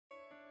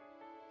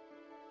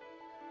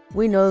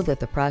We know that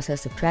the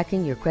process of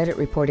tracking your credit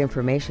report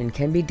information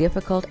can be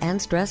difficult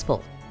and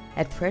stressful.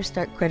 At Fresh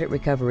Start Credit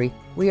Recovery,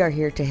 we are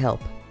here to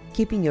help.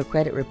 Keeping your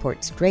credit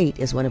report straight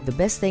is one of the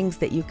best things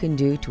that you can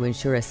do to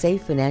ensure a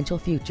safe financial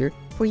future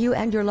for you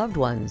and your loved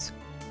ones.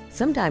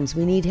 Sometimes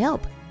we need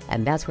help,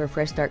 and that's where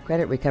Fresh Start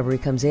Credit Recovery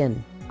comes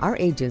in. Our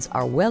agents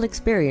are well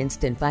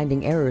experienced in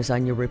finding errors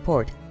on your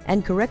report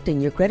and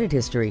correcting your credit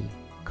history.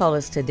 Call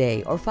us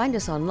today or find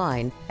us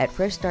online at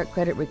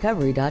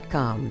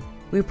freshstartcreditrecovery.com.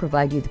 We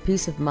provide you the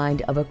peace of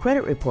mind of a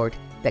credit report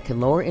that can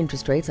lower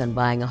interest rates on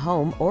buying a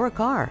home or a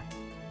car.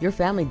 Your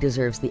family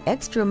deserves the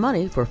extra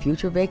money for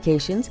future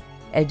vacations,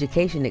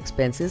 education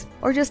expenses,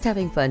 or just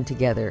having fun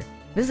together.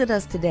 Visit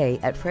us today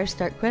at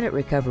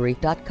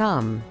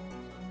freshstartcreditrecovery.com.